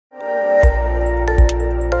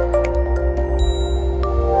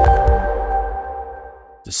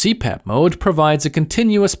The CPAP mode provides a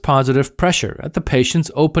continuous positive pressure at the patient's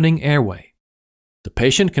opening airway. The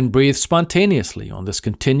patient can breathe spontaneously on this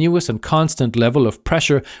continuous and constant level of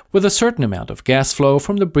pressure with a certain amount of gas flow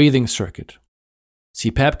from the breathing circuit.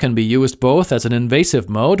 CPAP can be used both as an invasive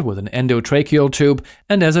mode with an endotracheal tube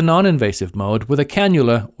and as a non-invasive mode with a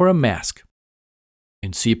cannula or a mask.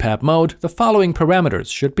 In CPAP mode, the following parameters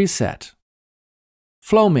should be set.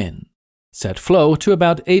 Flow min. Set flow to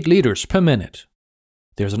about 8 liters per minute.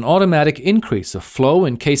 There's an automatic increase of flow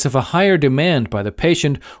in case of a higher demand by the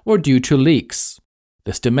patient or due to leaks.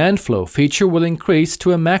 This demand flow feature will increase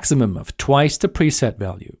to a maximum of twice the preset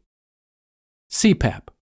value. CPAP.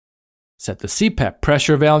 Set the CPAP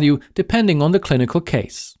pressure value depending on the clinical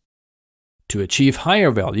case. To achieve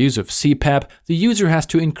higher values of CPAP, the user has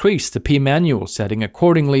to increase the P manual setting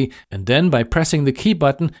accordingly, and then by pressing the key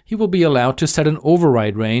button, he will be allowed to set an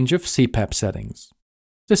override range of CPAP settings.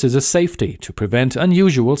 This is a safety to prevent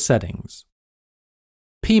unusual settings.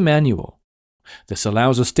 P manual. This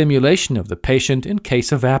allows a stimulation of the patient in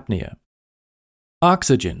case of apnea.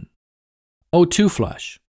 Oxygen. O2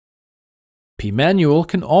 flush. P manual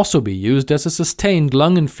can also be used as a sustained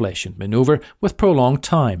lung inflation maneuver with prolonged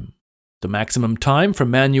time. The maximum time for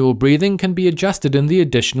manual breathing can be adjusted in the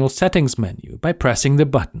additional settings menu by pressing the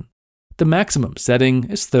button. The maximum setting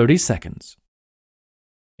is 30 seconds.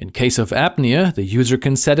 In case of apnea, the user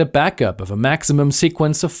can set a backup of a maximum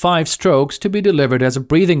sequence of 5 strokes to be delivered as a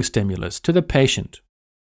breathing stimulus to the patient.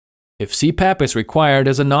 If CPAP is required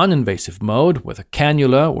as a non-invasive mode with a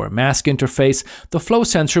cannula or mask interface, the flow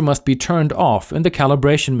sensor must be turned off in the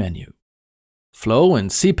calibration menu. Flow and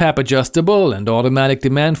CPAP adjustable and automatic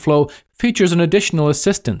demand flow features an additional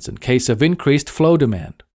assistance in case of increased flow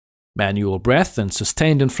demand. Manual breath and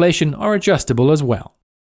sustained inflation are adjustable as well.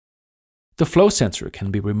 The flow sensor can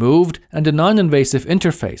be removed and a non-invasive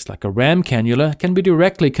interface like a RAM cannula can be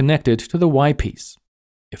directly connected to the Y-piece.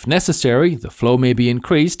 If necessary, the flow may be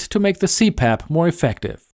increased to make the CPAP more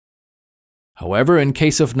effective. However, in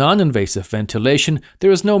case of non-invasive ventilation, there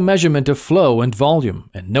is no measurement of flow and volume,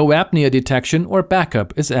 and no apnea detection or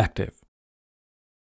backup is active.